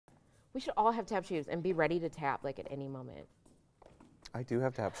We should all have tap shoes and be ready to tap like at any moment. I do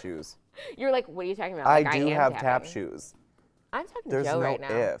have tap shoes. You're like, what are you talking about? I Like, do am have tapping. tap shoes. I'm talking to There's Joe no right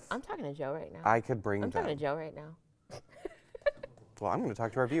now. if. I'm talking to Joe right now. I could bring I'm them. talking to Joe right now. Well, I'm going to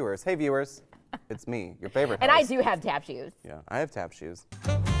talk to our viewers. Hey, viewers. It's me, your favorite host. And I do have tap shoes. Yeah, I have tap shoes.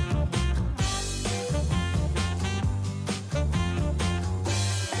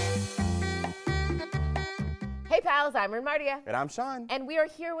 Hey pals, I'm Ernmardia. And I'm Sean. And we are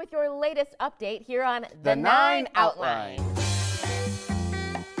here with your latest update here on The 9 Outline.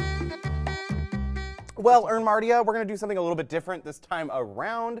 Well, Ernmardia, we're going to do something a little bit different this time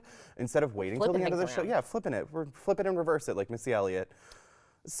around. Instead of waiting till the end of the show. Yeah, flipping it. We're flipping and reverse it like Missy Elliott.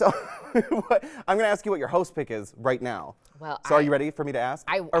 So I'm going to ask you what your host pick is right now. Well, so are you ready for me to ask?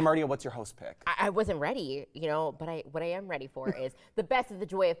 Ernmardia, what's your host pick? I wasn't ready, you know, but what I am ready for is the best of the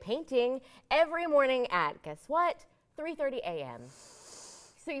joy of painting every morning at, guess what, 3:30 a.m.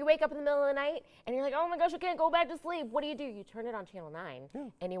 So you wake up in the middle of the night and you're like, oh my gosh, I can't go back to sleep. What do? You turn it on Channel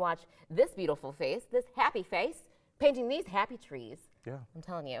 9 and you watch this beautiful face, this happy face, painting these happy trees. Yeah. I'm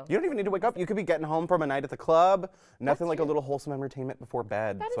telling you. You don't even need to wake up. You could be getting home from a night at the club. Nothing like a little wholesome entertainment before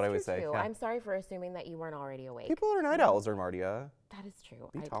bed. That's what I always say. Too. Yeah. I'm sorry for assuming that you weren't already awake. People are night owls, Ernmardia. That is true.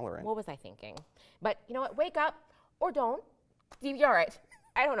 Be tolerant. What was I thinking? But you know what? Wake up or don't. DVR it.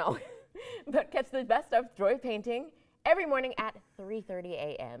 I don't know. But catch the best of joy of painting every morning at 3:30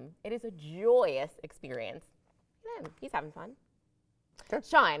 a.m. It is a joyous experience. He's having fun. Okay.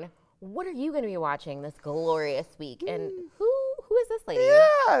 Sean, what are you going to be watching this glorious week? And who is this lady?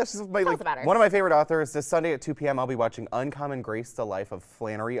 Yeah, she's Tell us about her. One of my favorite authors. This Sunday at 2 p.m. I'll be watching Uncommon Grace: The Life of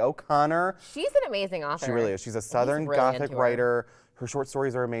Flannery O'Connor. She's an amazing author. She really is. She's a Southern Gothic writer. Her short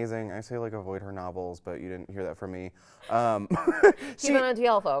stories are amazing. I say like avoid her novels, but you didn't hear that from me. She's on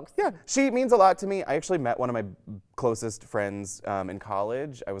TL, folks. Yeah, she means a lot to me. I actually met one of my closest friends in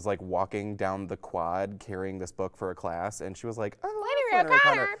college. I was like walking down the quad carrying this book for a class, and she was like, "Oh, Flannery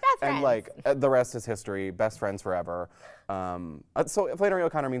O'Connor, best friends." And like the rest is history. Best friends forever. So Flannery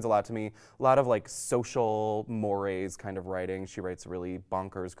O'Connor means a lot to me. A lot of like social mores kind of writing. She writes really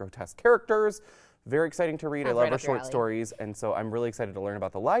bonkers, grotesque characters. Very exciting to read. I love her short stories, and so I'm really excited to learn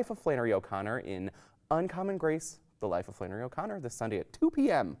about the life of Flannery O'Connor in Uncommon Grace: The Life of Flannery O'Connor this Sunday at 2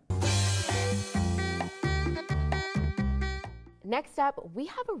 p.m. Next up, we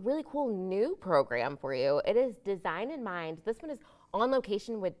have a really cool new program for you. It is Design in Mind. This one is on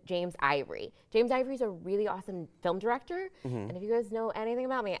location with James Ivory. James Ivory is a really awesome film director, and if you guys know anything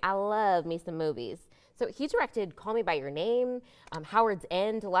about me, I love me some movies. So he directed Call Me By Your Name, Howard's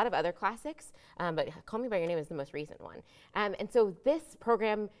End, a lot of other classics, but Call Me By Your Name is the most recent one. And so this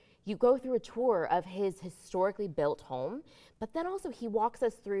program, you go through a tour of his historically built home, but then also he walks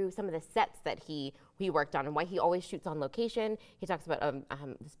us through some of the sets that he worked on and why he always shoots on location. He talks about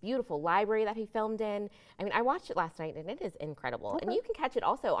this beautiful library that he filmed in. I mean, I watched it last night and it is incredible. And you can catch it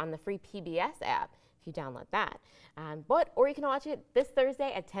also on the free PBS app if you download that. Or you can watch it this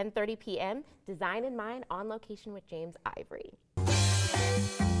Thursday at 10:30 p.m. Design in Mind on location with James Ivory.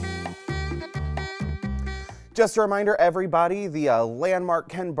 Just a reminder, everybody, the landmark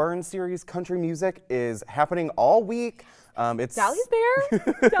Ken Burns series, Country Music, is happening all week. Sally's there.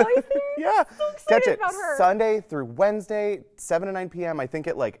 Sally's there. Yeah. So excited Catch it about her. Sunday through Wednesday, 7 to 9 p.m. I think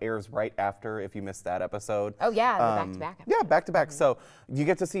it like airs right after if you missed that episode. Oh yeah, the back-to-back episode. Yeah, back-to-back. So you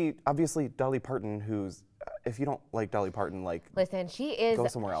get to see, obviously, Dolly Parton, who's, if you don't like Dolly Parton, like, listen, she is. go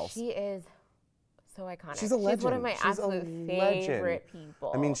somewhere else. She is so iconic. She's a legend. She's one of my absolute favorite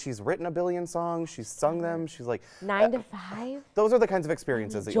people. I mean, she's written a billion songs. She's sung them. She's like 9 to 5. Those are the kinds of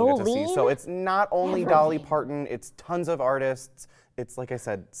experiences that you get to see. So it's not only Dolly Parton. It's tons of artists. It's like I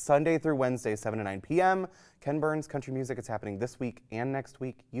said, Sunday through Wednesday, 7 to 9 p.m. Ken Burns Country Music. It's happening this week and next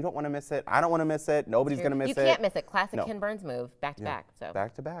week. You don't want to miss it. I don't want to miss it. Nobody's going to miss it. You can't miss it. Classic Ken Burns move, back to back. So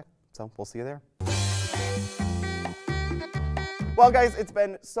back to back. So we'll see you there. Well, guys, it's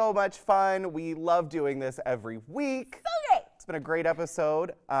been so much fun. We love doing this every week. So great. It's been a great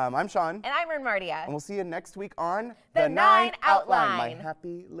episode. I'm Sean. And I'm Ernmardia. And we'll see you next week on The 9 Outline. My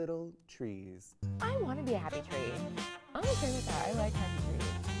happy little trees. I want to be a happy tree. I'm okay with that. I like happy trees.